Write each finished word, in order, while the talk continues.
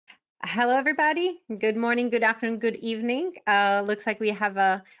Hello, everybody. Good morning, good afternoon, good evening. Looks like we have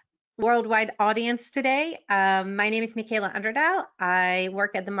a worldwide audience today. My name is Michaela Underdahl. I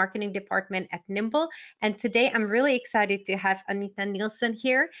work at the marketing department at Nimble, and today I'm really excited to have Anita Nielsen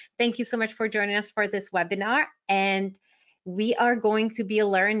here. Thank you so much for joining us for this webinar. And we are going to be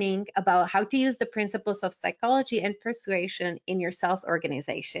learning about how to use the principles of psychology and persuasion in your sales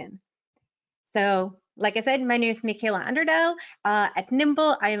organization. So, like I said, my name is Michaela Underdahl. At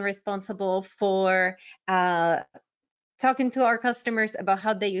Nimble, I am responsible for talking to our customers about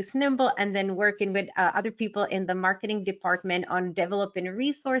how they use Nimble and then working with other people in the marketing department on developing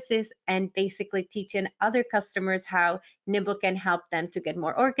resources and basically teaching other customers how Nimble can help them to get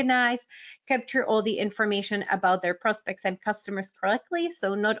more organized, capture all the information about their prospects and customers correctly.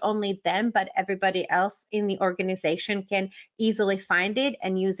 So not only them, but everybody else in the organization can easily find it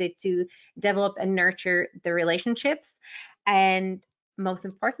and use it to develop and nurture the relationships. And most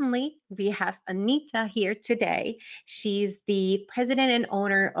importantly, we have Anita here today. She's the president and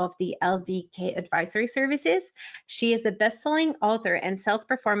owner of the LDK Advisory Services. She is a best-selling author and sales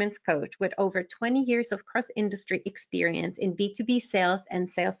performance coach with over 20 years of cross-industry experience in B2B sales and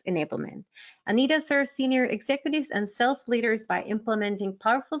sales enablement. Anita serves senior executives and sales leaders by implementing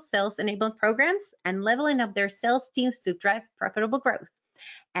powerful sales enablement programs and leveling up their sales teams to drive profitable growth.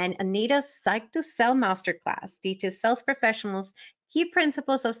 And Anita's Psych to Sell Masterclass teaches sales professionals key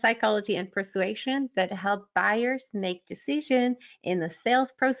principles of psychology and persuasion that help buyers make decisions in the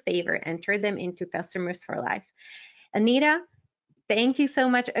sales pro's favor and turn them into customers for life. Anita, thank you so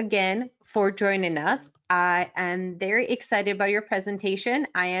much again for joining us. I am very excited about your presentation.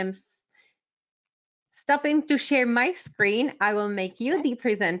 I am stopping to share my screen. I will make you the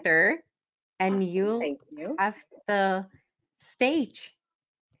presenter and you have the stage.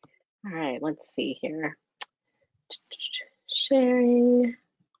 All right, let's see here. Sharing.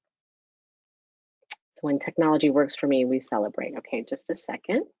 So when technology works for me, we celebrate. Okay, just a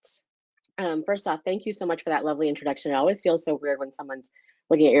second. First off, thank you so much for that lovely introduction. It always feels so weird when someone's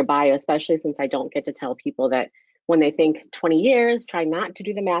looking at your bio, especially since I don't get to tell people that when they think 20 years, try not to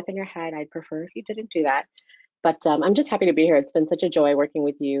do the math in your head. I'd prefer if you didn't do that. But I'm just happy to be here. It's been such a joy working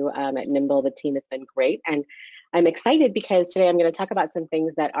with you at Nimble. The team has been great. And I'm excited because today I'm going to talk about some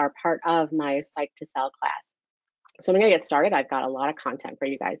things that are part of my Psych to Sell class. So I'm going to get started. I've got a lot of content for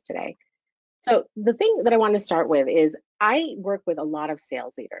you guys today. So the thing that I want to start with is I work with a lot of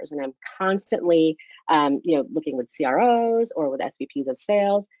sales leaders, and I'm constantly, looking with CROs or with SVPs of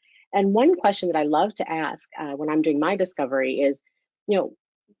sales. And one question that I love to ask when I'm doing my discovery is,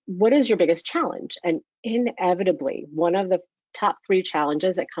 what is your biggest challenge? And inevitably, one of the top 3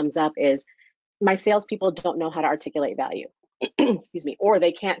 challenges that comes up is my salespeople don't know how to articulate value, excuse me, or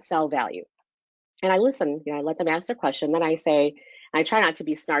they can't sell value. And I listen, I let them ask their question. Then I say, I try not to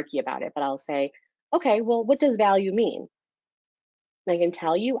be snarky about it, but I'll say, okay, well, what does value mean? And I can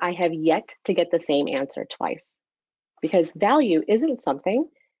tell you, I have yet to get the same answer twice, because value isn't something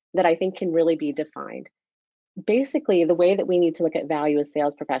that I think can really be defined. Basically, the way that we need to look at value as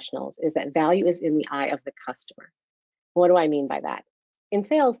sales professionals is that value is in the eye of the customer. What do I mean by that? In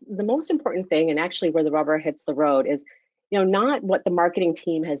sales, the most important thing, and actually where the rubber hits the road, is not what the marketing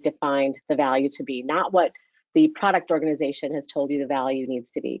team has defined the value to be, not what the product organization has told you the value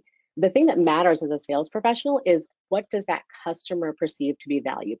needs to be. The thing that matters as a sales professional is, what does that customer perceive to be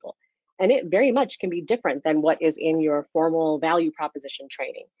valuable? And it very much can be different than what is in your formal value proposition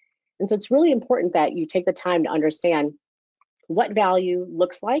training. And so it's really important that you take the time to understand what value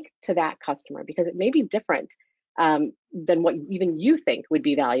looks like to that customer, because it may be different than what even you think would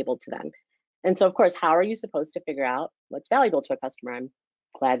be valuable to them. And so, of course, how are you supposed to figure out what's valuable to a customer? I'm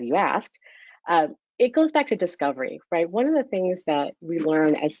glad you asked. It goes back to discovery, right? One of the things that we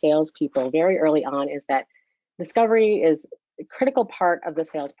learn as salespeople very early on is that discovery is a critical part of the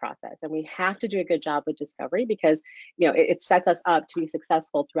sales process. And we have to do a good job with discovery because, it sets us up to be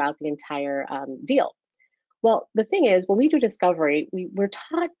successful throughout the entire deal. Well, the thing is, when we do discovery, we're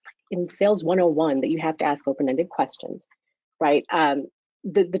taught in Sales 101 that you have to ask open-ended questions, right?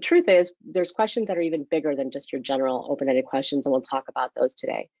 The truth is, there's questions that are even bigger than just your general open-ended questions, and we'll talk about those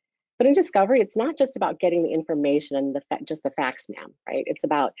today. But in discovery, it's not just about getting the information and just the facts, ma'am, right? It's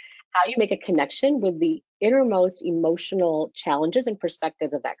about how you make a connection with the innermost emotional challenges and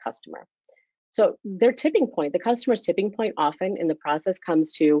perspectives of that customer. So their tipping point, the customer's tipping point often in the process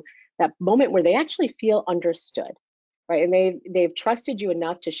comes to that moment where they actually feel understood, right? And they've trusted you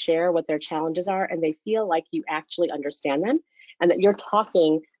enough to share what their challenges are, and they feel like you actually understand them and that you're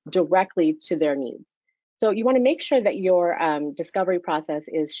talking directly to their needs. So you want to make sure that your discovery process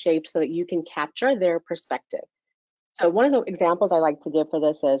is shaped so that you can capture their perspective. So one of the examples I like to give for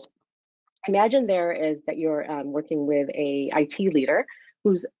this is, Imagine there is that you're working with a IT leader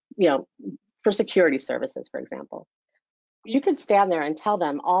who's, for security services, for example. You could stand there and tell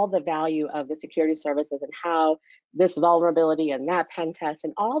them all the value of the security services and how this vulnerability and that pen test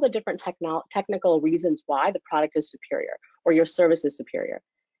and all the different technical reasons why the product is superior or your service is superior.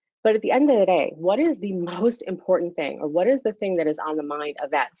 But at the end of the day, what is the most important thing, or what is the thing that is on the mind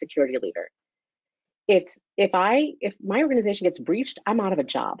of that security leader? It's if my organization gets breached, I'm out of a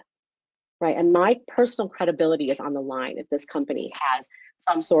job, right? And my personal credibility is on the line if this company has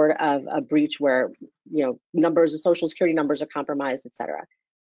some sort of a breach where, numbers of social security numbers are compromised, et cetera.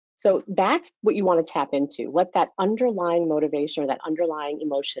 So that's what you want to tap into, what that underlying motivation or that underlying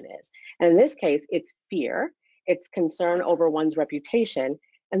emotion is. And in this case, it's fear, it's concern over one's reputation.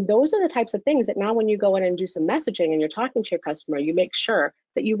 And those are the types of things that now when you go in and do some messaging and you're talking to your customer, you make sure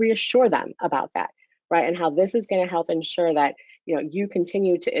that you reassure them about that, right? And how this is going to help ensure that you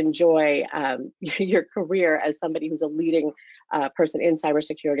continue to enjoy your career as somebody who's a leading person in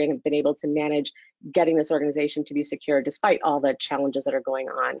cybersecurity and have been able to manage getting this organization to be secure despite all the challenges that are going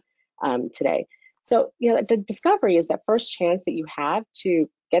on today. So, the discovery is that first chance that you have to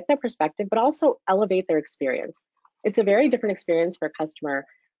get their perspective, but also elevate their experience. It's a very different experience for a customer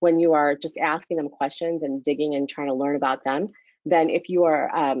when you are just asking them questions and digging and trying to learn about them than if you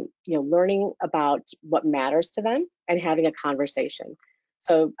are learning about what matters to them and having a conversation.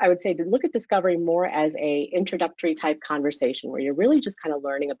 So I would say to look at discovery more as a introductory type conversation where you're really just kind of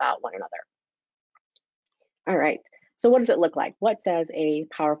learning about one another. All right, so what does it look like? What does a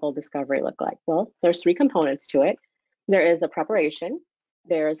powerful discovery look like? Well, there's 3 components to it. There is a preparation,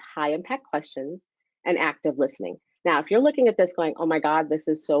 there's high impact questions, and active listening. Now, if you're looking at this going, oh my God, this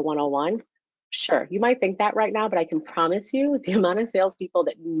is so 101, sure, you might think that right now, but I can promise you the amount of salespeople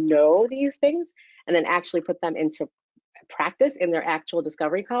that know these things and then actually put them into practice in their actual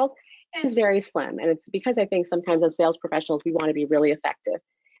discovery calls is very slim. And it's because I think sometimes as sales professionals, we want to be really effective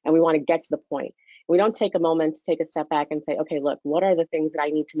and we want to get to the point. We don't take a moment to take a step back and say, okay, look, what are the things that I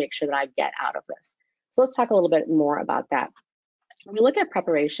need to make sure that I get out of this? So let's talk a little bit more about that. When we look at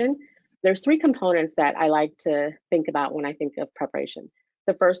preparation, there's 3 components that I like to think about when I think of preparation.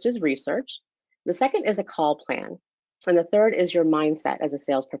 The first is research. The second is a call plan. And the third is your mindset as a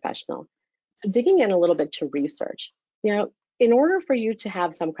sales professional. So digging in a little bit to research, in order for you to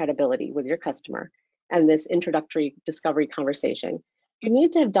have some credibility with your customer and this introductory discovery conversation, you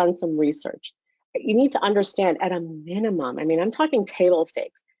need to have done some research. You need to understand at a minimum, I'm talking table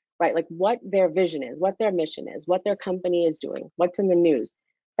stakes, right? Like what their vision is, what their mission is, what their company is doing, what's in the news.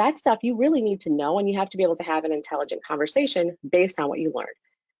 That stuff you really need to know, and you have to be able to have an intelligent conversation based on what you learned.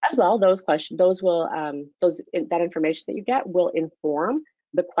 As well, that information that you get will inform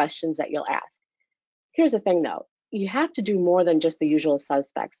the questions that you'll ask. Here's the thing though, you have to do more than just the usual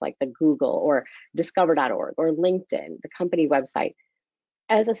suspects like the Google or discover.org or LinkedIn, the company website.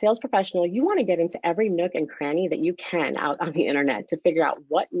 As a sales professional, you want to get into every nook and cranny that you can out on the internet to figure out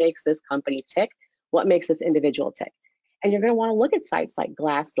what makes this company tick, what makes this individual tick. And you're going to want to look at sites like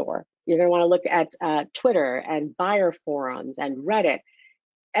Glassdoor. You're going to want to look at Twitter and buyer forums and Reddit.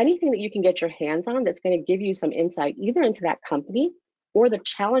 Anything that you can get your hands on that's going to give you some insight either into that company or the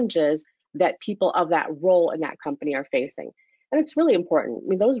challenges that people of that role in that company are facing. And it's really important.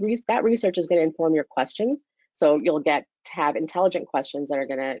 That research is going to inform your questions. So you'll get to have intelligent questions that are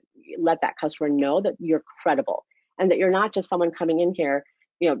going to let that customer know that you're credible and that you're not just someone coming in here,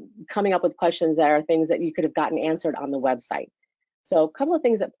 coming up with questions that are things that you could have gotten answered on the website. So a couple of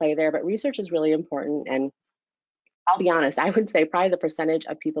things that play there, but research is really important. And I'll be honest, I would say probably the percentage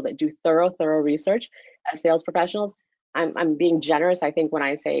of people that do thorough research as sales professionals, I'm being generous, I think, when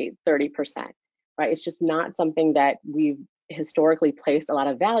I say 30%, right? It's just not something that we've historically placed a lot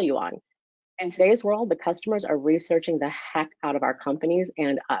of value on. In today's world, the customers are researching the heck out of our companies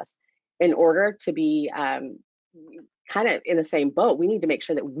and us. In order to be kind of in the same boat, we need to make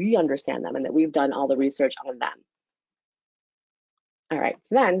sure that we understand them and that we've done all the research on them. All right,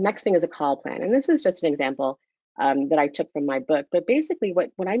 so then next thing is a call plan. And this is just an example that I took from my book. But basically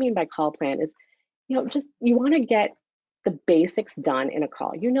what I mean by call plan is, you want to get the basics done in a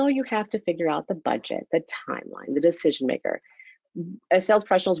call. You have to figure out the budget, the timeline, the decision maker. As sales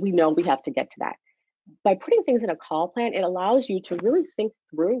professionals, we know we have to get to that. By putting things in a call plan, it allows you to really think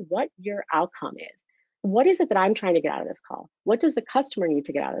through what your outcome is. What is it that I'm trying to get out of this call? What does the customer need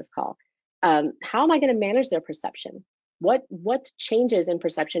to get out of this call? How am I going to manage their perception? What changes in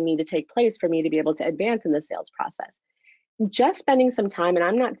perception need to take place for me to be able to advance in the sales process? Just spending some time, and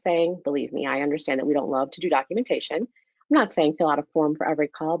I'm not saying, believe me, I understand that we don't love to do documentation. I'm not saying fill out a form for every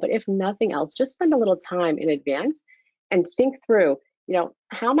call, but if nothing else, just spend a little time in advance and think through,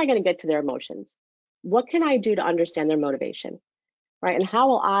 how am I going to get to their emotions? What can I do to understand their motivation, right? And how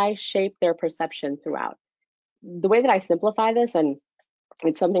will I shape their perception throughout? The way that I simplify this, and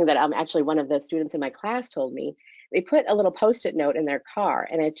it's something that actually one of the students in my class told me, they put a little post-it note in their car,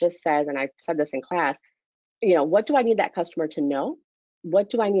 and it just says, and I said this in class, what do I need that customer to know? What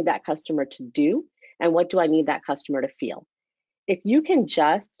do I need that customer to do? And what do I need that customer to feel? If you can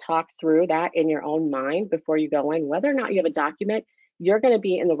just talk through that in your own mind before you go in, whether or not you have a document, you're going to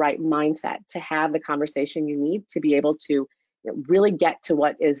be in the right mindset to have the conversation you need to be able to really get to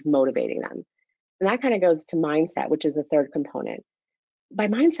what is motivating them. And that kind of goes to mindset, which is the third component. By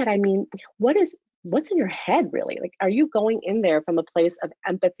mindset, I mean, what's in your head really? Like, are you going in there from a place of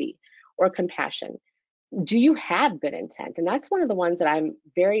empathy or compassion? Do you have good intent? And that's one of the ones that I'm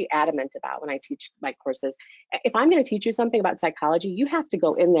very adamant about when I teach my courses. If I'm going to teach you something about psychology, you have to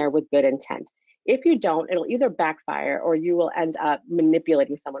go in there with good intent. If you don't, it'll either backfire or you will end up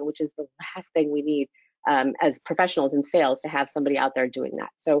manipulating someone, which is the last thing we need as professionals in sales, to have somebody out there doing that.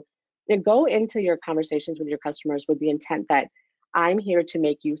 So go into your conversations with your customers with the intent that I'm here to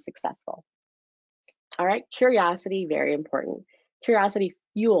make you successful. All right, curiosity, very important. Curiosity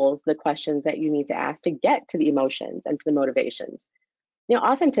fuels the questions that you need to ask to get to the emotions and to the motivations.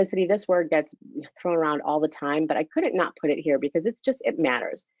 Authenticity, this word gets thrown around all the time, but I couldn't not put it here because it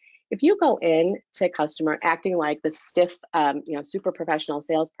matters. If you go in to a customer acting like the stiff, super professional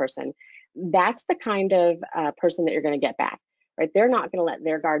salesperson, that's the kind of person that you're going to get back, right? They're not going to let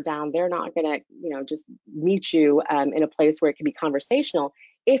their guard down. They're not going to, just meet you in a place where it can be conversational.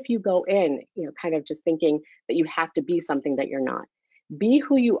 If you go in, kind of just thinking that you have to be something that you're not. Be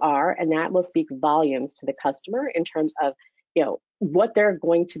who you are, and that will speak volumes to the customer in terms of what they're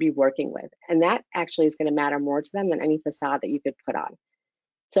going to be working with. And that actually is going to matter more to them than any facade that you could put on.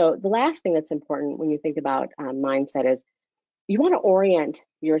 So the last thing that's important when you think about mindset is you want to orient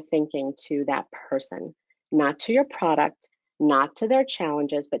your thinking to that person, not to your product, not to their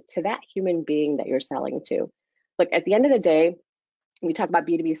challenges, but to that human being that you're selling to. Look, at the end of the day, we talk about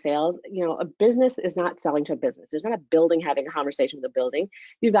B2B sales, a business is not selling to a business. There's not a building having a conversation with a building.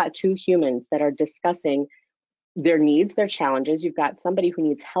 You've got two humans that are discussing their needs, their challenges. You've got somebody who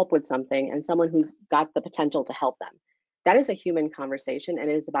needs help with something and someone who's got the potential to help them. That is a human conversation, and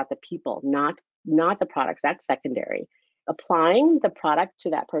it is about the people, not the products. That's secondary. Applying the product to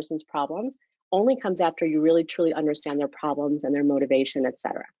that person's problems only comes after you really truly understand their problems and their motivation,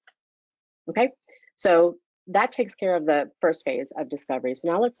 etc. Okay, so that takes care of the first phase of discovery. So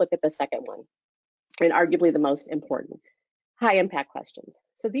now let's look at the second one, and arguably the most important, high impact questions.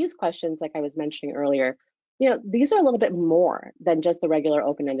 So these questions, like I was mentioning earlier, these are a little bit more than just the regular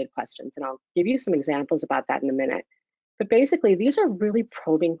open-ended questions. And I'll give you some examples about that in a minute. But basically, these are really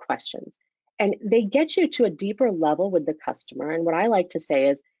probing questions, and they get you to a deeper level with the customer. And what I like to say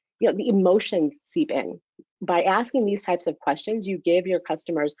is, the emotions seep in. By asking these types of questions, you give your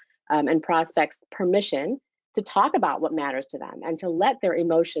customers and prospects permission to talk about what matters to them and to let their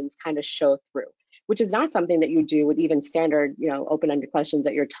emotions kind of show through, which is not something that you do with even standard, open-ended questions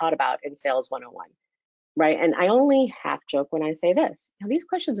that you're taught about in Sales 101, right? And I only half joke when I say this. These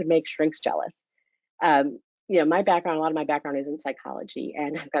questions would make shrinks jealous. My background, a lot of my background is in psychology,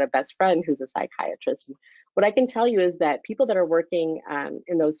 and I've got a best friend who's a psychiatrist. And what I can tell you is that people that are working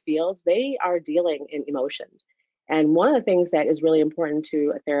in those fields, they are dealing in emotions. And one of the things that is really important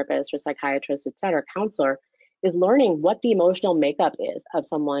to a therapist or psychiatrist, et cetera, counselor, is learning what the emotional makeup is of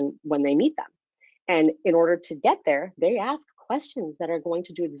someone when they meet them. And in order to get there, they ask questions that are going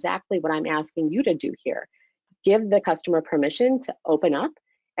to do exactly what I'm asking you to do here. Give the customer permission to open up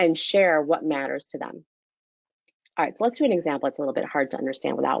and share what matters to them. All right, so let's do an example. It's a little bit hard to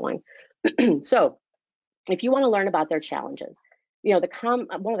understand without one. So if you want to learn about their challenges, one of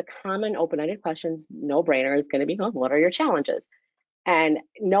the common open-ended questions, no-brainer, is going to be, what are your challenges? And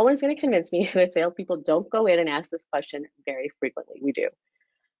no one's going to convince me that salespeople don't go in and ask this question very frequently. We do.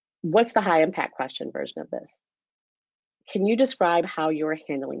 What's the high impact question version of this? Can you describe how you're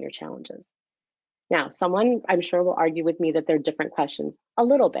handling your challenges? Now, someone I'm sure will argue with me that they're different questions a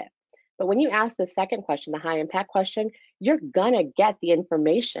little bit. But when you ask the second question, the high impact question, you're gonna get the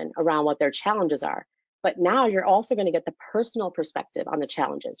information around what their challenges are. But now you're also gonna get the personal perspective on the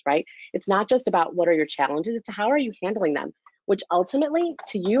challenges, right? It's not just about what are your challenges, it's how are you handling them, which ultimately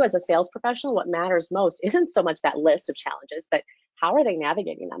to you as a sales professional, what matters most isn't so much that list of challenges, but how are they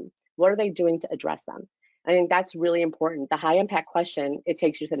navigating them? What are they doing to address them? I think that's really important. The high impact question, it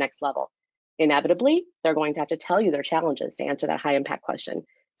takes you to the next level. Inevitably, they're going to have to tell you their challenges to answer that high impact question.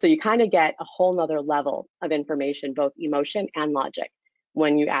 So you kind of get a whole nother level of information, both emotion and logic,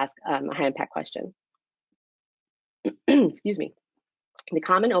 when you ask a high impact question. Excuse me. The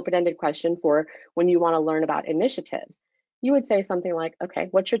common open-ended question for when you want to learn about initiatives, you would say something like, okay,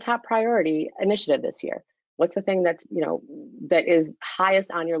 what's your top priority initiative this year? What's the thing that's, that is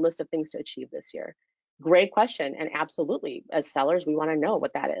highest on your list of things to achieve this year? Great question. And absolutely, as sellers, we want to know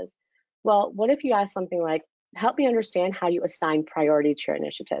what that is. Well, what if you ask something like, help me understand how you assign priority to your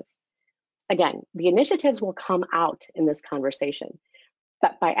initiatives? Again, the initiatives will come out in this conversation.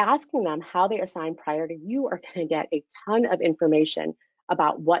 But by asking them how they assign priority, you are going to get a ton of information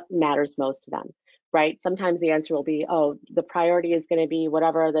about what matters most to them, right? Sometimes the answer will be, oh, the priority is going to be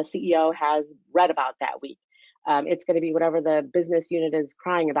whatever the CEO has read about that week. It's going to be whatever the business unit is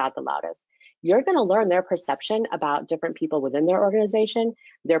crying about the loudest. You're going to learn their perception about different people within their organization,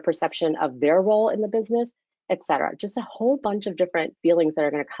 their perception of their role in the business, etc. Just a whole bunch of different feelings that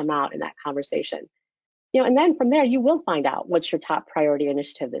are going to come out in that conversation. And then from there, you will find out what's your top priority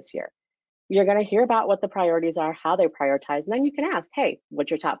initiative this year. You're going to hear about what the priorities are, how they prioritize, and then you can ask, hey,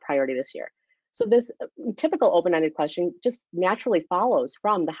 what's your top priority this year? So this typical open-ended question just naturally follows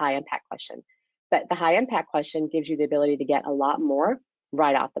from the high impact question. But the high impact question gives you the ability to get a lot more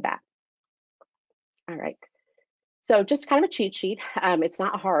right off the bat. All right. So just kind of a cheat sheet. It's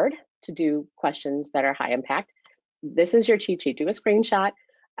not hard to do questions that are high impact. This is your cheat sheet. Do a screenshot.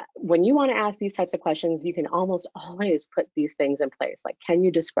 When you want to ask these types of questions, you can almost always put these things in place. Like, can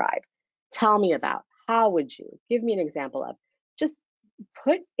you describe? Tell me about. How would you? Give me an example of. Just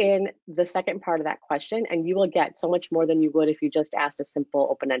put in the second part of that question, and you will get so much more than you would if you just asked a simple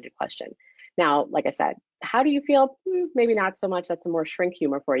open-ended question. Now, like I said, how do you feel? Maybe not so much. That's a more shrink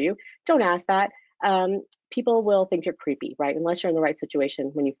humor for you. Don't ask that. People will think you're creepy, right? Unless you're in the right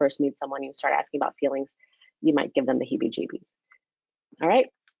situation. When you first meet someone, you start asking about feelings, you might give them the heebie-jeebies. All right.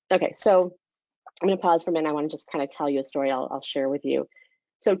 Okay, so I'm going to pause for a minute. I want to just kind of tell you a story I'll share with you.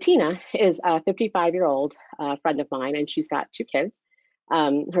 So Tina is a 55-year-old friend of mine, and she's got 2 kids,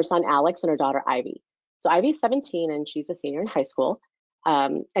 her son Alex and her daughter Ivy. So Ivy's 17, and she's a senior in high school,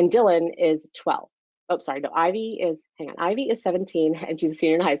 and Dylan is 12. Oh, sorry, no, Ivy is 17, and she's a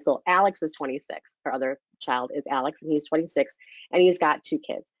senior in high school. Alex is 26. Her other child is Alex, and he's 26, and he's got 2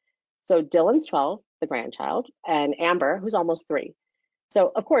 kids. So Dylan's 12, the grandchild, and Amber, who's almost 3.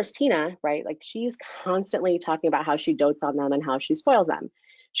 So of course, Tina, right, like she's constantly talking about how she dotes on them and how she spoils them.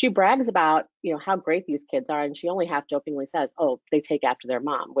 She brags about, how great these kids are, and she only half jokingly says, oh, they take after their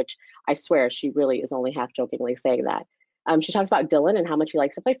mom, which I swear she really is only half jokingly saying that. She talks about Dylan and how much he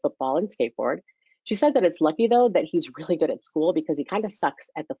likes to play football and skateboard. She said that it's lucky, though, that he's really good at school because he kind of sucks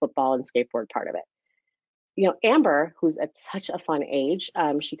at the football and skateboard part of it. Amber, who's at such a fun age,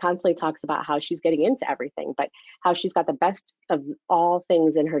 she constantly talks about how she's getting into everything, but how she's got the best of all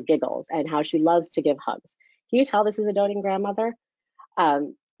things in her giggles and how she loves to give hugs. Can you tell this is a doting grandmother?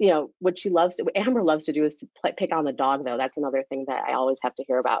 What Amber loves to do is to pick on the dog, though. That's another thing that I always have to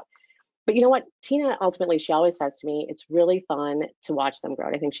hear about. But you know what? Tina, ultimately, she always says to me, it's really fun to watch them grow.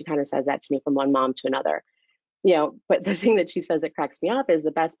 And I think she kind of says that to me from one mom to another. But the thing that she says that cracks me up is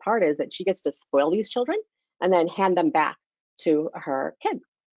the best part is that she gets to spoil these children and then hand them back to her kid,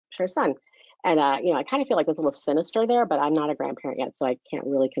 her son. And, I kind of feel like it's a little sinister there, but I'm not a grandparent yet, so I can't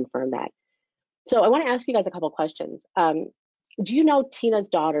really confirm that. So I want to ask you guys a couple questions. Do you know Tina's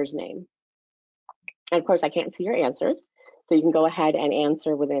daughter's name? And of course, I can't see your answers, so you can go ahead and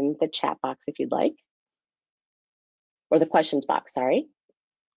answer within the chat box if you'd like, or the questions box, sorry.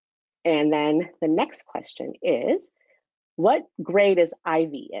 And then the next question is, what grade is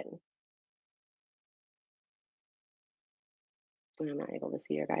Ivy in? I'm not able to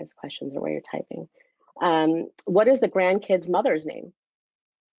see your guys' questions or where you're typing. What is the grandkid's mother's name?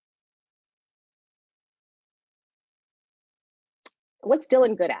 What's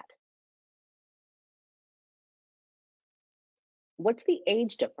Dylan good at? What's the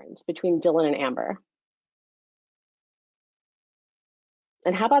age difference between Dylan and Amber?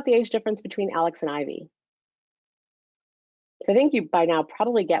 And how about the age difference between Alex and Ivy? So I think you by now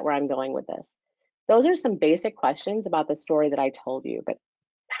probably get where I'm going with this. Those are some basic questions about the story that I told you, but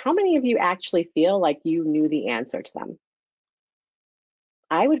how many of you actually feel like you knew the answer to them?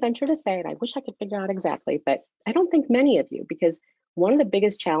 I would venture to say, and I wish I could figure out exactly, but I don't think many of you, because one of the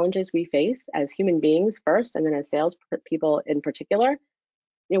biggest challenges we face as human beings first, and then as sales people in particular,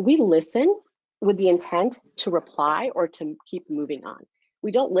 we listen with the intent to reply or to keep moving on.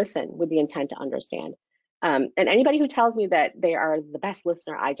 We don't listen with the intent to understand. And anybody who tells me that they are the best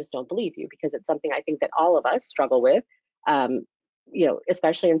listener, I just don't believe you, because it's something I think that all of us struggle with,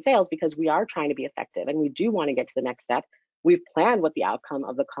 especially in sales, because we are trying to be effective and we do want to get to the next step. We've planned what the outcome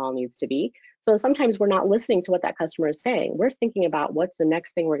of the call needs to be. So sometimes we're not listening to what that customer is saying. We're thinking about what's the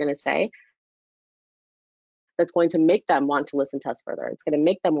next thing we're going to say, that's going to make them want to listen to us further. It's going to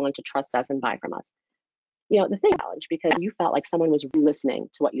make them want to trust us and buy from us. The thing challenge, because you felt like someone was listening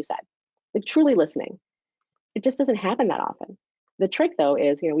to what you said, like truly listening. It just doesn't happen that often. The trick though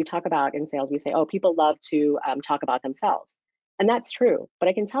is, we talk about in sales, we say, oh, people love to talk about themselves. And that's true. But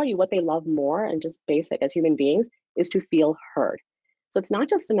I can tell you what they love more, and just basic as human beings, is to feel heard. So it's not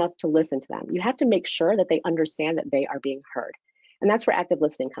just enough to listen to them. You have to make sure that they understand that they are being heard. And that's where active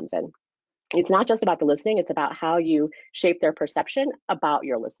listening comes in. It's not just about the listening, it's about how you shape their perception about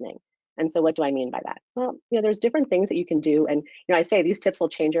your listening. And so what do I mean by that? Well, there's different things that you can do. And I say these tips will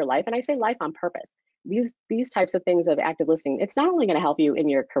change your life, and I say life on purpose. These types of things of active listening, it's not only going to help you in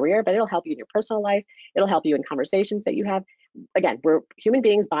your career, but it'll help you in your personal life. It'll help you in conversations that you have. Again, we're human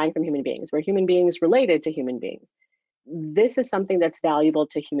beings buying from human beings. We're human beings related to human beings. This is something that's valuable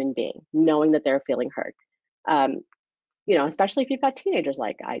to human being, knowing that they're feeling heard. Especially if you've got teenagers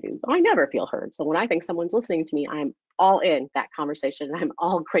like I do. I never feel heard. So when I think someone's listening to me, I'm all in that conversation, and I'm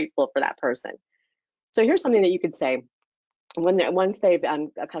all grateful for that person. So here's something that you could say once they've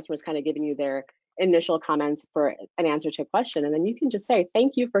a customer's kind of given you their initial comments for an answer to a question, and then you can just say,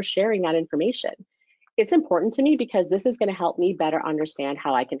 thank you for sharing that information. It's important to me because this is going to help me better understand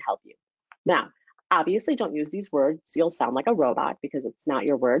how I can help you. Now, obviously don't use these words. You'll sound like a robot because it's not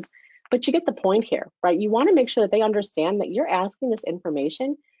your words, but you get the point here, right? You want to make sure that they understand that you're asking this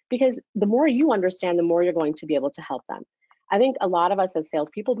information because the more you understand, the more you're going to be able to help them. I think a lot of us as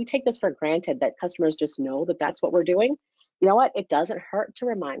salespeople, we take this for granted that customers just know that that's what we're doing. You know what? It doesn't hurt to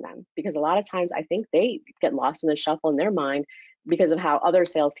remind them, because a lot of times I think they get lost in the shuffle in their mind because of how other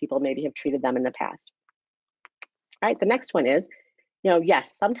salespeople maybe have treated them in the past. All right, the next one is,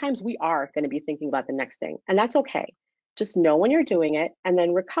 yes, sometimes we are going to be thinking about the next thing, and that's okay. Just know when you're doing it and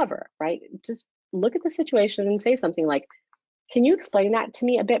then recover, right? Just look at the situation and say something like, can you explain that to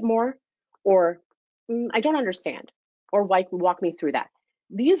me a bit more? Or I don't understand, or walk me through that.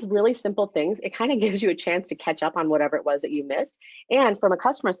 These really simple things, it kind of gives you a chance to catch up on whatever it was that you missed. And from a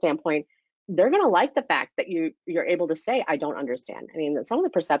customer standpoint, they're going to like the fact that you're able to say, I don't understand. I mean, some of the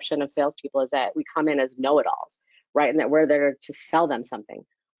perception of salespeople is that we come in as know-it-alls, right? And that we're there to sell them something.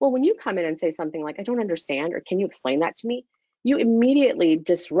 Well, when you come in and say something like, I don't understand, or can you explain that to me? You immediately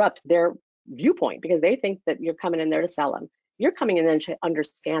disrupt their viewpoint because they think that you're coming in there to sell them. You're coming in there to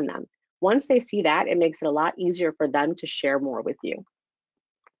understand them. Once they see that, it makes it a lot easier for them to share more with you.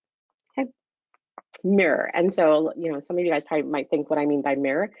 Okay. Mirror. And so, some of you guys probably might think what I mean by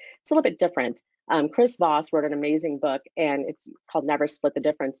mirror. It's a little bit different. Chris Voss wrote an amazing book, and it's called Never Split the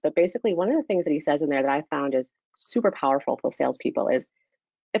Difference. But basically, one of the things that he says in there that I found is super powerful for salespeople is,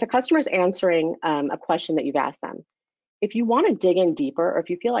 if a customer is answering a question that you've asked them, if you want to dig in deeper, or if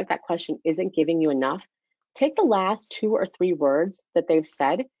you feel like that question isn't giving you enough, take the last 2 or 3 words that they've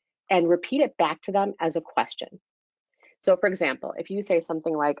said and repeat it back to them as a question. So for example, if you say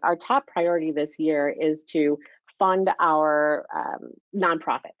something like, our top priority this year is to fund our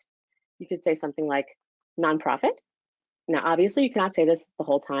nonprofit, you could say something like, nonprofit? Now, obviously you cannot say this the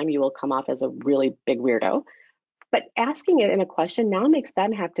whole time. You will come off as a really big weirdo. But asking it in a question now makes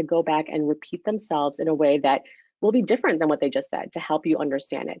them have to go back and repeat themselves in a way that will be different than what they just said to help you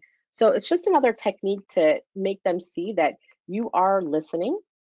understand it. So it's just another technique to make them see that you are listening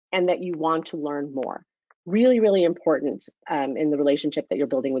and that you want to learn more. Really, really important in the relationship that you're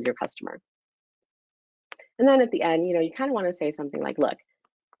building with your customer. And then at the end, you kind of want to say something like, look,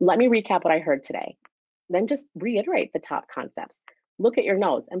 let me recap what I heard today. Then just reiterate the top concepts. Look at your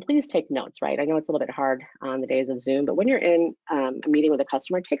notes, and please take notes, right? I know it's a little bit hard on the days of Zoom, but when you're in a meeting with a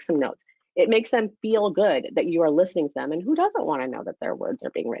customer, take some notes. It makes them feel good that you are listening to them, and who doesn't want to know that their words are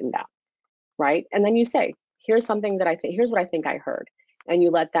being written down, right? And then you say, here's something that here's what I think I heard. And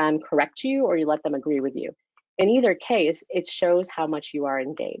you let them correct you, or you let them agree with you. In either case, it shows how much you are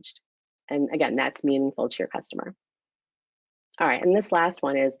engaged. And again, that's meaningful to your customer. All right, and this last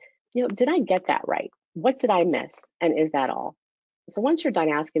one is, did I get that right? What did I miss? And is that all? So once you're done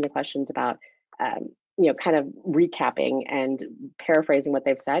asking the questions about, kind of recapping and paraphrasing what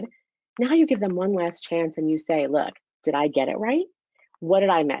they've said, now you give them one last chance and you say, look, did I get it right? What did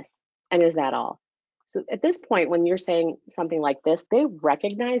I miss? And is that all? So at this point, when you're saying something like this, they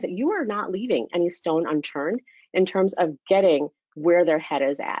recognize that you are not leaving any stone unturned in terms of getting where their head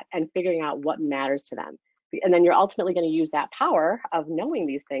is at and figuring out what matters to them. And then you're ultimately going to use that power of knowing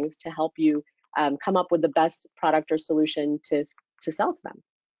these things to help you come up with the best product or solution to sell to them.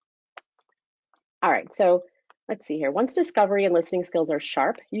 All right, so let's see here. Once discovery and listening skills are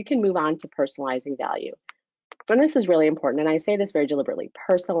sharp, you can move on to personalizing value. And this is really important, and I say this very deliberately,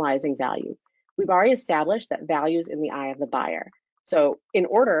 personalizing value. We've already established that value is in the eye of the buyer. So in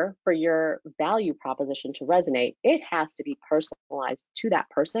order for your value proposition to resonate, it has to be personalized to that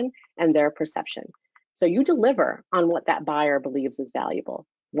person and their perception. So you deliver on what that buyer believes is valuable.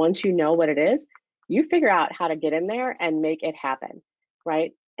 Once you know what it is, you figure out how to get in there and make it happen,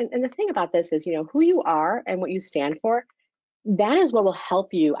 right? And the thing about this is, who you are and what you stand for, that is what will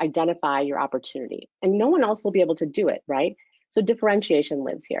help you identify your opportunity. And no one else will be able to do it, right? So differentiation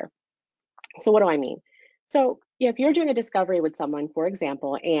lives here. So what do I mean? So if you're doing a discovery with someone, for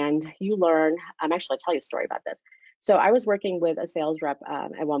example, and you learn, actually, I'll tell you a story about this. So I was working with a sales rep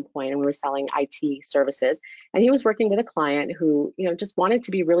at one point, and we were selling IT services, and he was working with a client who, just wanted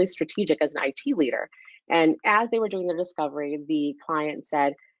to be really strategic as an IT leader. And as they were doing their discovery, the client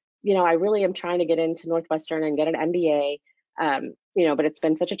said, I really am trying to get into Northwestern and get an MBA, but it's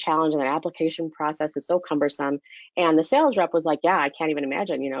been such a challenge, and the application process is so cumbersome. And the sales rep was like, yeah, I can't even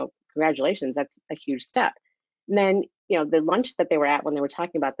imagine, congratulations, that's a huge step. And then, the lunch that they were at when they were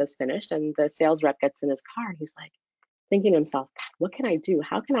talking about this finished, and the sales rep gets in his car and he's like thinking to himself, God, what can I do?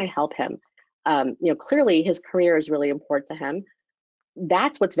 How can I help him? Clearly his career is really important to him.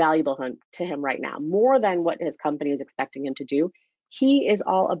 That's what's valuable to him right now, more than what his company is expecting him to do. He is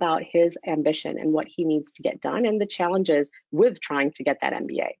all about his ambition and what he needs to get done and the challenges with trying to get that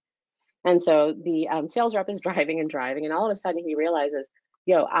MBA. And so the sales rep is driving, and all of a sudden he realizes,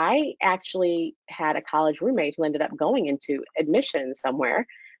 I actually had a college roommate who ended up going into admissions somewhere.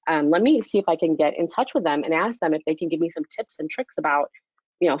 Let me see if I can get in touch with them and ask them if they can give me some tips and tricks about,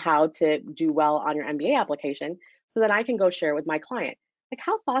 how to do well on your MBA application so that I can go share with my client. Like,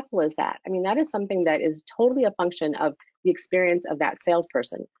 how thoughtful is that? I mean, that is something that is totally a function of the experience of that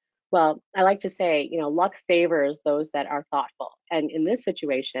salesperson. Well, I like to say, luck favors those that are thoughtful. And in this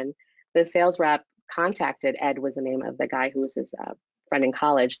situation, the sales rep contacted Ed, was the name of the guy who was his friend in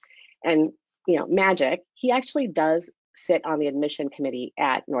college. And, magic, he actually does sit on the admission committee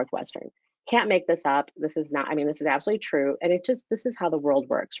at Northwestern. Can't make this up. This is not, this is absolutely true. And this is how the world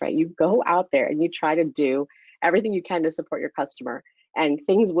works, right? You go out there and you try to do everything you can to support your customer, and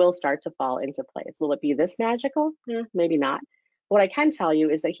things will start to fall into place. Will it be this magical? Maybe not. What I can tell you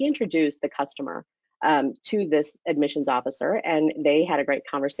is that he introduced the customer to this admissions officer, and they had a great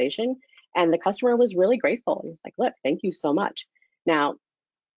conversation. And the customer was really grateful. He's like, look, thank you so much. Now,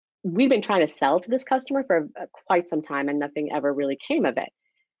 we've been trying to sell to this customer for quite some time, and nothing ever really came of it.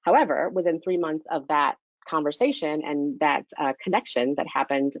 However, within 3 months of that conversation and that connection that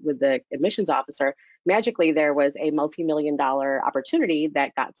happened with the admissions officer, magically there was a multi-million-dollar opportunity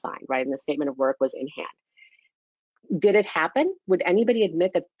that got signed, right? And the statement of work was in hand. Did it happen? Would anybody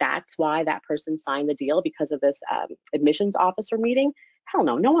admit that that's why that person signed the deal, because of this admissions officer meeting? Hell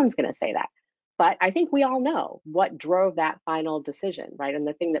no, no one's going to say that. But I think we all know what drove that final decision, right? And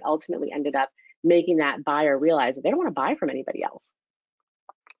the thing that ultimately ended up making that buyer realize that they don't want to buy from anybody else.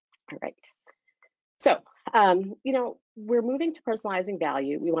 All right. So, we're moving to personalizing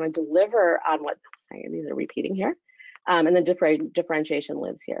value. We want to deliver on what, these are repeating here. And then differentiation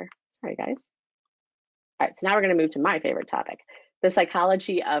lives here. Sorry, guys. All right, so now we're going to move to my favorite topic, the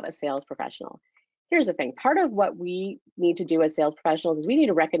psychology of a sales professional. Here's the thing. Part of what we need to do as sales professionals is we need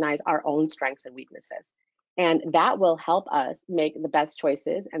to recognize our own strengths and weaknesses. And that will help us make the best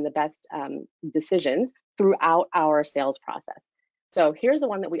choices and the best decisions throughout our sales process. So here's the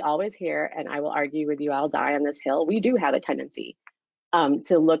one that we always hear, and I will argue with you, I'll die on this hill. We do have a tendency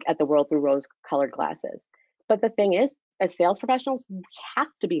to look at the world through rose-colored glasses. But the thing is, as sales professionals, we have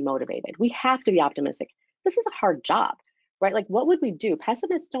to be motivated. We have to be optimistic. This is a hard job, right? Like, what would we do?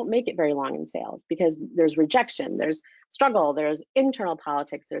 Pessimists don't make it very long in sales because there's rejection, there's struggle, there's internal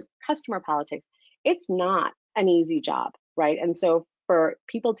politics, there's customer politics. It's not an easy job, right? And so for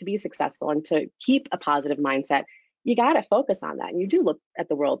people to be successful and to keep a positive mindset, you got to focus on that. And you do look at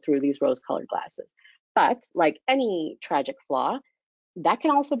the world through these rose-colored glasses. But like any tragic flaw, that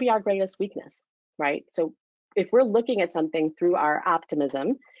can also be our greatest weakness, right? So if we're looking at something through our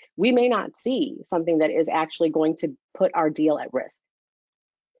optimism, we may not see something that is actually going to put our deal at risk.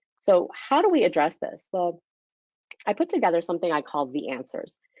 So how do we address this? Well, I put together something I call the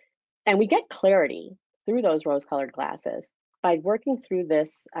answers. And we get clarity through those rose-colored glasses by working through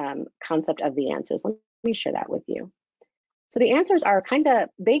this concept of the answers. Let me share that with you. So the answers are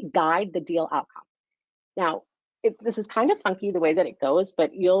they guide the deal outcome. Now, this is kind of funky the way that it goes,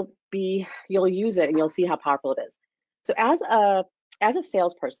 but you'll use it and you'll see how powerful it is. So as a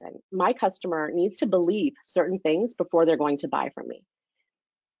salesperson, my customer needs to believe certain things before they're going to buy from me.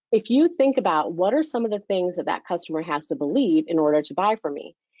 If you think about what are some of the things that that customer has to believe in order to buy from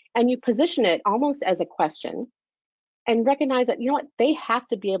me, and you position it almost as a question, and recognize that, they have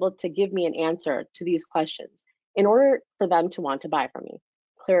to be able to give me an answer to these questions. in order for them to want to buy from me?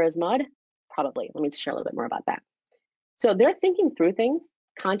 Clear as mud? Probably. Let me share a little bit more about that. So they're thinking through things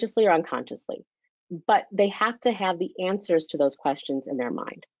consciously or unconsciously, but they have to have the answers to those questions in their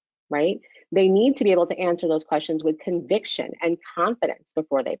mind, right? They need to be able to answer those questions with conviction and confidence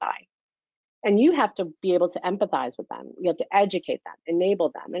before they buy. And you have to be able to empathize with them. You have to educate them, enable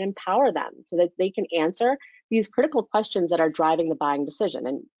them, and empower them so that they can answer these critical questions that are driving the buying decision.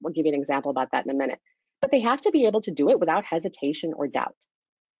 And we'll give you an example about that in a minute. But they have to be able to do it without hesitation or doubt.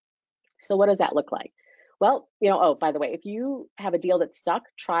 So what does that look like? Well, oh, by the way, if you have a deal that's stuck,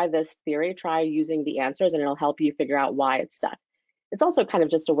 try this theory, try using the answers, and it'll help you figure out why it's stuck. It's also kind of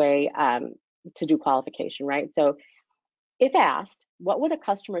just a way to do qualification, right? So if asked, what would a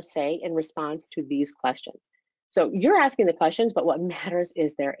customer say in response to these questions? So you're asking the questions, but what matters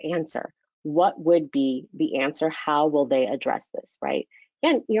is their answer. What would be the answer? How will they address this, right?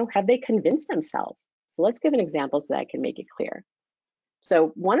 And, have they convinced themselves? So let's give an example so that I can make it clear.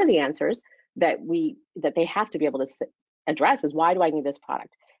 So one of the answers that they have to be able to address is, why do I need this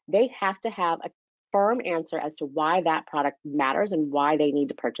product? They have to have a firm answer as to why that product matters and why they need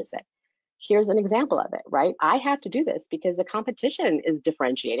to purchase it. Here's an example of it, right? I have to do this because the competition is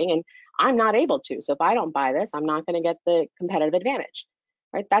differentiating and I'm not able to. So if I don't buy this, I'm not going to get the competitive advantage,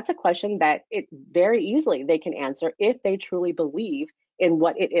 right? That's a question that very easily they can answer if they truly believe in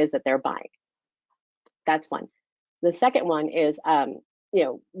what it is that they're buying. That's one. The second one is,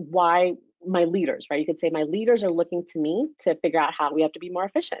 why my leaders, right? You could say my leaders are looking to me to figure out how we have to be more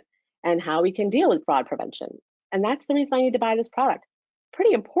efficient and how we can deal with fraud prevention. And that's the reason I need to buy this product.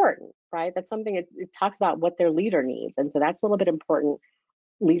 Pretty important, right? That's something it talks about what their leader needs. And so that's a little bit important.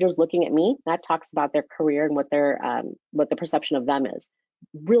 Leaders looking at me, that talks about their career and what the perception of them is.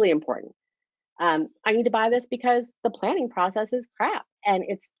 Really important. I need to buy this because the planning process is crap and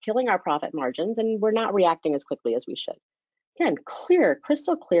it's killing our profit margins and we're not reacting as quickly as we should. Again, clear,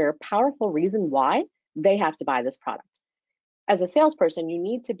 crystal clear, powerful reason why they have to buy this product. As a salesperson, you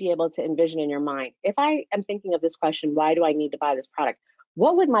need to be able to envision in your mind, if I am thinking of this question, why do I need to buy this product?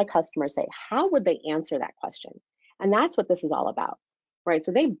 What would my customer say? How would they answer that question? And that's what this is all about, right?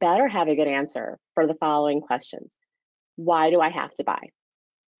 So they better have a good answer for the following questions. Why do I have to buy?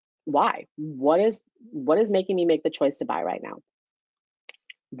 Why? What is making me make the choice to buy right now?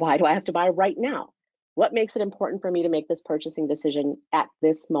 Why do I have to buy right now? What makes it important for me to make this purchasing decision at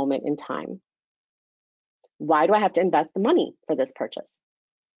this moment in time? Why do I have to invest the money for this purchase?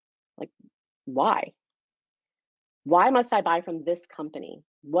 Like, why? Why must I buy from this company?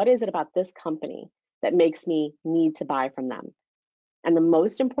 What is it about this company that makes me need to buy from them? And the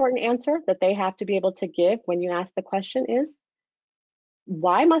most important answer that they have to be able to give when you ask the question is,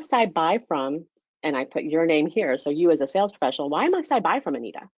 why must I buy from, and I put your name here, so you as a sales professional, why must I buy from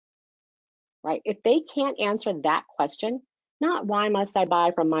Anita? Right? If they can't answer that question, not why must I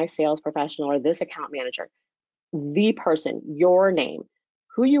buy from my sales professional or this account manager, the person, your name,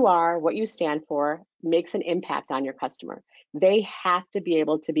 who you are, what you stand for, makes an impact on your customer. They have to be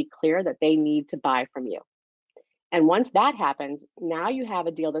able to be clear that they need to buy from you. And once that happens, now you have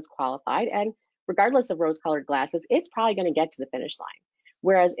a deal that's qualified. And regardless of rose-colored glasses, it's probably going to get to the finish line.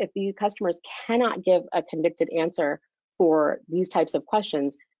 Whereas if the customers cannot give a convicted answer for these types of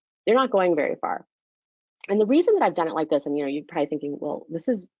questions, they're not going very far. And the reason that I've done it like this, and you're probably thinking, well, this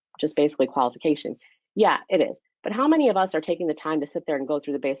is just basically qualification. Yeah, it is. But how many of us are taking the time to sit there and go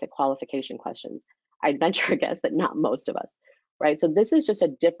through the basic qualification questions? I'd venture a guess that not most of us, right? So this is just a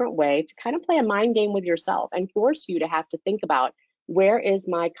different way to kind of play a mind game with yourself and force you to have to think about, where is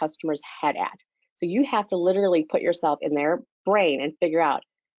my customer's head at? So you have to literally put yourself in their brain and figure out,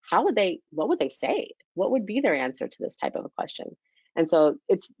 what would they say? What would be their answer to this type of a question? And so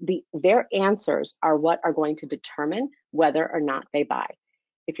their answers are what are going to determine whether or not they buy.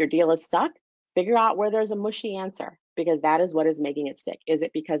 If your deal is stuck, figure out where there's a mushy answer, because that is what is making it stick. Is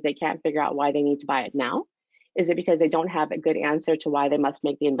it because they can't figure out why they need to buy it now? Is it because they don't have a good answer to why they must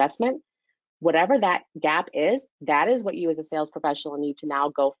make the investment? Whatever that gap is, that is what you as a sales professional need to now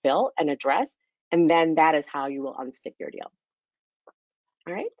go fill and address. And then that is how you will unstick your deal.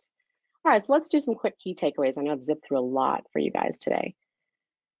 All right. All right, so let's do some quick key takeaways. I know I've zipped through a lot for you guys today.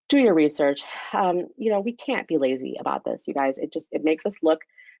 Do your research. We can't be lazy about this, you guys. It makes us look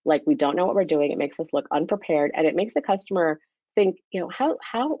like we don't know what we're doing. It makes us look unprepared, and it makes the customer think,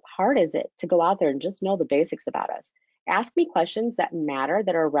 how hard is it to go out there and just know the basics about us? Ask me questions that matter,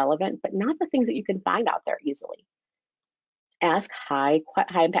 that are relevant, but not the things that you can find out there easily. Ask high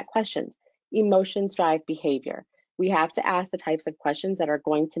impact questions. Emotions drive behavior. We have to ask the types of questions that are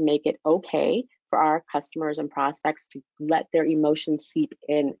going to make it okay for our customers and prospects to let their emotions seep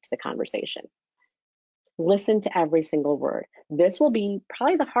into the conversation. Listen to every single word. This will be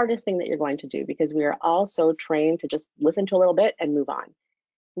probably the hardest thing that you're going to do because we are all so trained to just listen to a little bit and move on.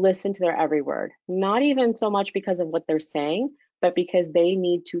 Listen to their every word, not even so much because of what they're saying, but because they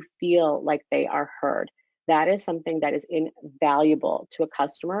need to feel like they are heard. That is something that is invaluable to a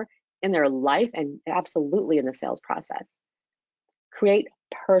customer in their life and absolutely in the sales process. Create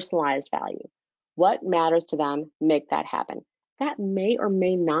personalized value. What matters to them, make that happen. That may or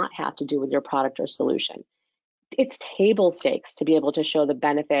may not have to do with your product or solution. It's table stakes to be able to show the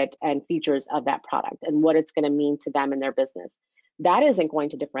benefit and features of that product and what it's going to mean to them and their business. That isn't going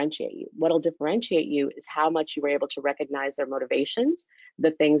to differentiate you. What'll differentiate you is how much you were able to recognize their motivations,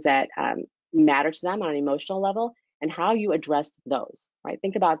 the things that matter to them on an emotional level, and how you addressed those, right?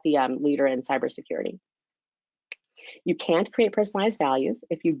 Think about the leader in cybersecurity. You can't create personalized values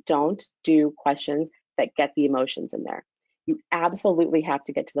if you don't do questions that get the emotions in there. You absolutely have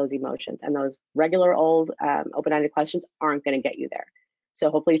to get to those emotions, and those regular old open-ended questions aren't going to get you there. So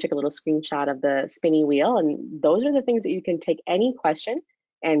hopefully you took a little screenshot of the spinny wheel, and those are the things that you can take any question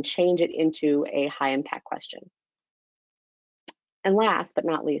and change it into a high impact question. And last but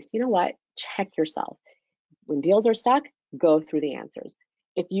not least, you know what? Check yourself. When deals are stuck, go through the answers.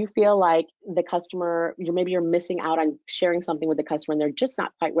 If you feel like the customer, maybe you're missing out on sharing something with the customer and they're just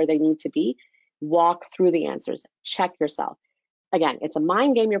not quite where they need to be, walk through the answers, check yourself. Again, it's a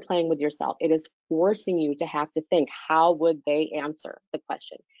mind game you're playing with yourself. It is forcing you to have to think, how would they answer the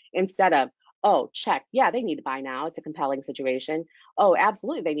question? Instead of, oh, check, yeah, they need to buy now. It's a compelling situation. Oh,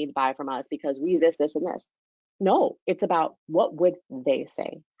 absolutely, they need to buy from us because we this, this, and this. No, it's about what would they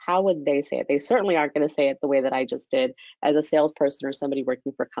say? How would they say it? They certainly aren't going to say it the way that I just did as a salesperson or somebody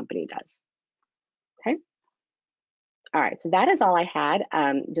working for a company does. Okay. All right, so that is all I had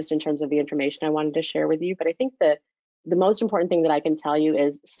just in terms of the information I wanted to share with you. But I think the most important thing that I can tell you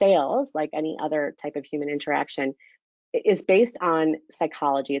is sales, like any other type of human interaction, is based on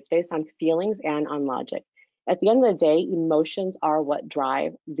psychology. It's based on feelings and on logic. At the end of the day, emotions are what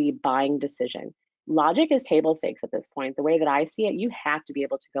drive the buying decision. Logic is table stakes at this point. The way that I see it, you have to be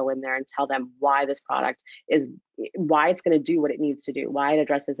able to go in there and tell them why this product is, why it's going to do what it needs to do, why it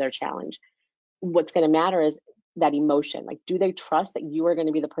addresses their challenge. What's going to matter is that emotion. Like, do they trust that you are going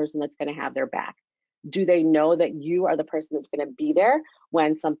to be the person that's going to have their back? Do they know that you are the person that's going to be there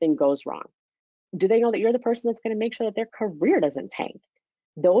when something goes wrong? Do they know that you're the person that's going to make sure that their career doesn't tank?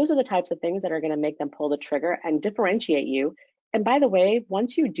 Those are the types of things that are going to make them pull the trigger and differentiate you. And by the way,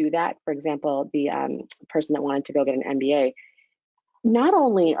 once you do that, for example, the person that wanted to go get an MBA, not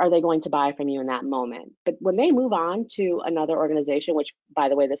only are they going to buy from you in that moment, but when they move on to another organization, which by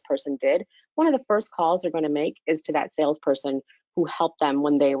the way, this person did, one of the first calls they're going to make is to that salesperson who helped them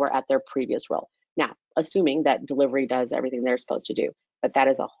when they were at their previous role. Now, assuming that delivery does everything they're supposed to do, but that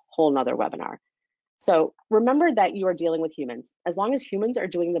is a whole nother webinar. So remember that you are dealing with humans. As long as humans are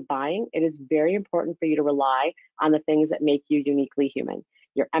doing the buying, it is very important for you to rely on the things that make you uniquely human.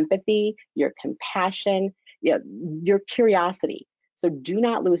 Your empathy, your compassion, your curiosity. So do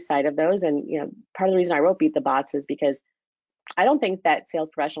not lose sight of those. And part of the reason I wrote Beat the Bots is because I don't think that sales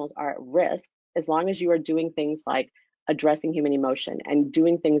professionals are at risk as long as you are doing things like addressing human emotion and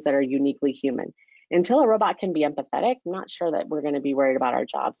doing things that are uniquely human. Until a robot can be empathetic, I'm not sure that we're going to be worried about our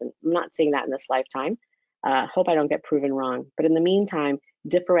jobs. And I'm not seeing that in this lifetime. Hope I don't get proven wrong. But in the meantime,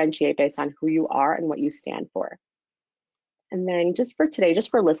 differentiate based on who you are and what you stand for. And then just for today, just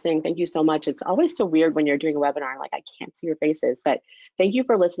for listening, thank you so much. It's always so weird when you're doing a webinar, like I can't see your faces, but thank you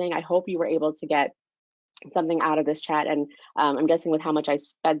for listening. I hope you were able to get something out of this chat. And I'm guessing with how much I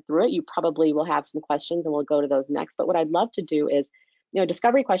sped through it, you probably will have some questions and we'll go to those next. But what I'd love to do is,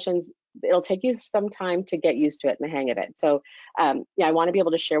 discovery questions, it'll take you some time to get used to it and the hang of it. So yeah, I want to be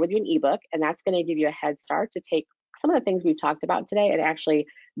able to share with you an ebook, and that's going to give you a head start to take some of the things we've talked about today and actually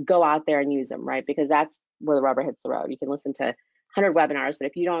go out there and use them, right? Because that's where the rubber hits the road. You can listen to 100 webinars, but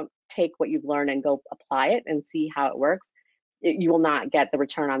if you don't take what you've learned and go apply it and see how it works, you will not get the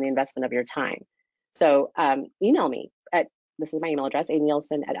return on the investment of your time. So email me at, this is my email address,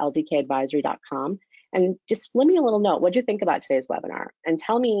 anielsen@ldkadvisory.com, and just leave me a little note. What'd you think about today's webinar? And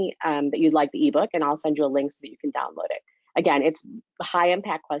tell me that you'd like the ebook, and I'll send you a link so that you can download it. Again, it's high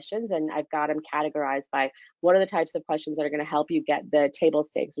impact questions, and I've got them categorized by what are the types of questions that are going to help you get the table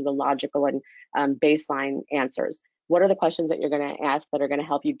stakes or the logical and baseline answers. What are the questions that you're going to ask that are going to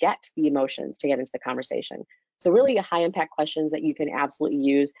help you get the emotions to get into the conversation? So really high impact questions that you can absolutely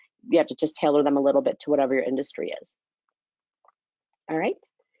use. You have to just tailor them a little bit to whatever your industry is. All right,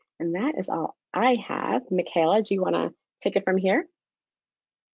 and that is all I have. Michaela, do you want to take it from here?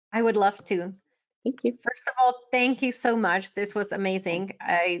 I would love to. Thank you. First of all, thank you so much. This was amazing.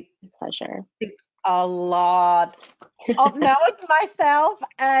 Pleasure. a lot of notes myself,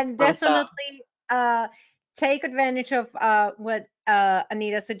 and Awesome. definitely take advantage of what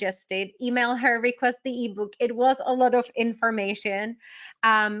Anita suggested. Email her, request the ebook. It was a lot of information.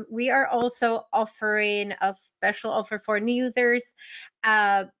 We are also offering a special offer for new users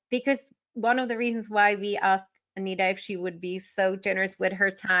because one of the reasons why we asked Anita if she would be so generous with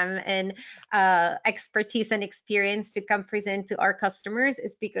her time and expertise and experience to come present to our customers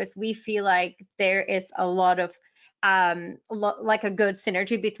is because we feel like there is a lot of like a good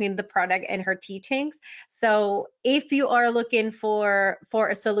synergy between the product and her teachings. So if you are looking for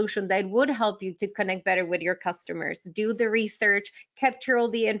a solution that would help you to connect better with your customers, do the research, capture all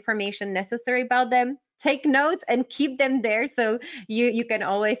the information necessary about them, take notes and keep them there so you can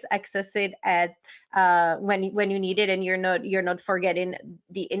always access it at when you need it, and you're not forgetting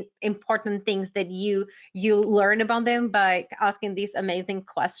the important things that you learn about them by asking these amazing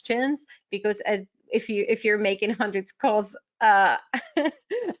questions. Because if you're making hundreds calls a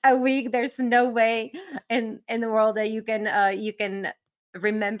week, there's no way in the world that you can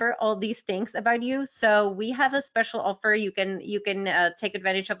remember all these things about you. So we have a special offer. You can take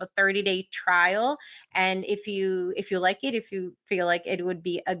advantage of a 30-day trial, and if you like it, if you feel like it would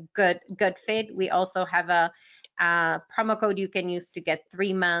be a good fit, we also have a promo code you can use to get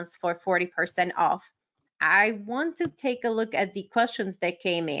 3 months for 40% off. I want to take a look at the questions that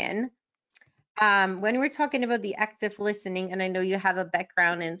came in. When we're talking about the active listening, and I know you have a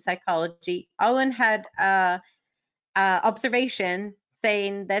background in psychology, Owen had observation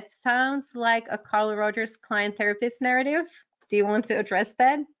saying that sounds like a Carl Rogers client therapist narrative. Do you want to address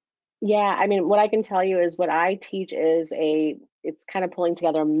that? Yeah, I mean, what I can tell you is what I teach is it's kind of pulling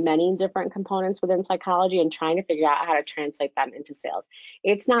together many different components within psychology and trying to figure out how to translate them into sales.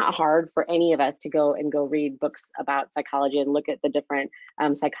 It's not hard for any of us to go read books about psychology and look at the different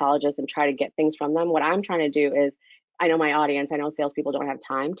psychologists and try to get things from them. What I'm trying to do is, I know my audience, I know salespeople don't have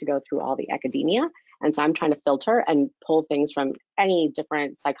time to go through all the academia. And so I'm trying to filter and pull things from any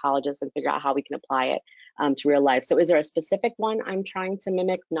different psychologist and figure out how we can apply it to real life. So is there a specific one I'm trying to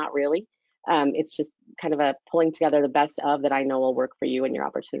mimic? Not really. It's just kind of a pulling together the best of that I know will work for you and your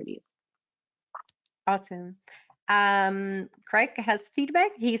opportunities. Awesome. Craig has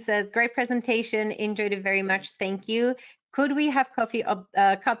feedback. He says, great presentation, enjoyed it very much. Thank you. Could we have copy of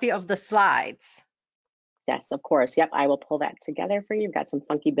the slides? Yes, of course. Yep, I will pull that together for you. You've got some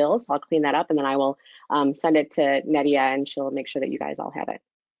funky bills, so I'll clean that up and then I will send it to Nedia and she'll make sure that you guys all have it.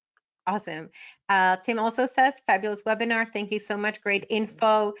 Awesome. Tim also says, fabulous webinar. Thank you so much. Great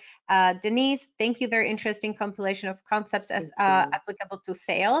info. Denise, thank you. Very interesting compilation of concepts as applicable to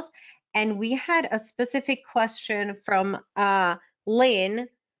sales. And we had a specific question from Lynn.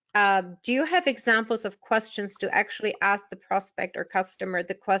 Do you have examples of questions to actually ask the prospect or customer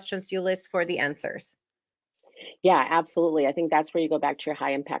the questions you list for the answers? Yeah, absolutely. I think that's where you go back to your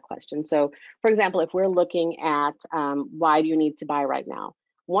high impact question. So for example, if we're looking at why do you need to buy right now?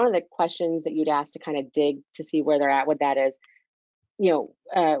 One of the questions that you'd ask to kind of dig to see where they're at with that is,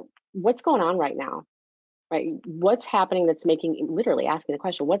 what's going on right now, right? What's happening that's making, literally asking the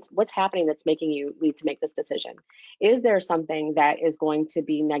question, what's happening that's making you need to make this decision? Is there something that is going to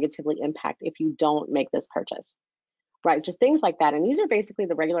be negatively impact if you don't make this purchase? Right, just things like that. And these are basically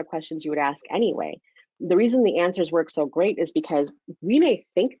the regular questions you would ask anyway. The reason the answers work so great is because we may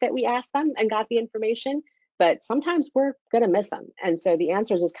think that we asked them and got the information, but sometimes we're going to miss them. And so the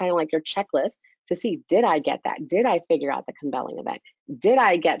answers is kind of like your checklist to see, did I get that? Did I figure out the compelling event? Did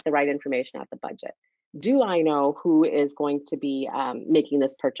I get the right information at the budget? Do I know who is going to be making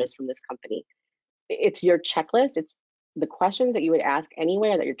this purchase from this company? It's your checklist. It's the questions that you would ask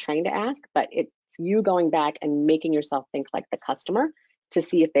anywhere that you're trained to ask, but it's you going back and making yourself think like the customer to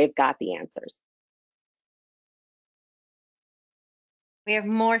see if they've got the answers. We have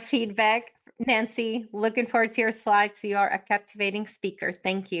more feedback. Nancy, looking forward to your slides. You are a captivating speaker.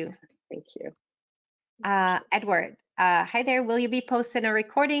 Thank you. Thank you. Edward, hi there. Will you be posting a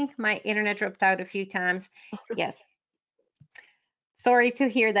recording? My internet dropped out a few times. Yes. Sorry to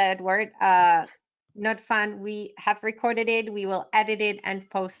hear that, Edward. Not fun. We have recorded it. We will edit it and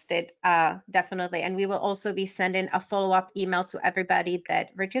post it definitely. And we will also be sending a follow-up email to everybody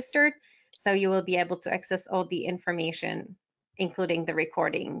that registered. So you will be able to access all the information, including the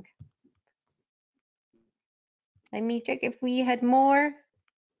recording. Let me check if we had more.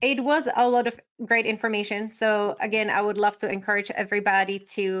 It was a lot of great information. So again, I would love to encourage everybody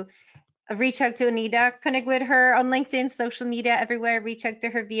to reach out to Anita, connect with her on LinkedIn, social media, everywhere. Reach out to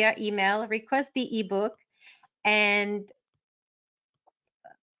her via email, request the ebook, and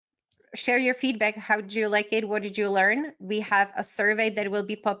share your feedback. How did you like it? What did you learn? We have a survey that will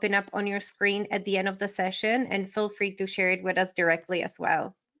be popping up on your screen at the end of the session, and feel free to share it with us directly as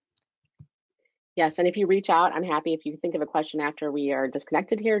well. Yes, and if you reach out, I'm happy. If you think of a question after we are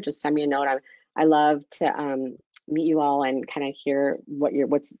disconnected here, just send me a note. I love to meet you all and kind of hear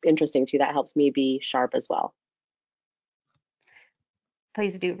what's interesting to you. That helps me be sharp as well.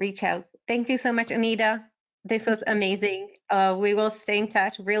 Please do reach out. Thank you so much, Anita. This was amazing. We will stay in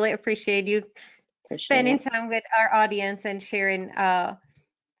touch. Really appreciate you spending time with our audience and sharing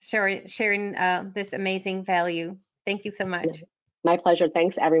this amazing value. Thank you so much. My pleasure.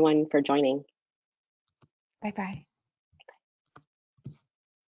 Thanks everyone for joining. Bye-bye.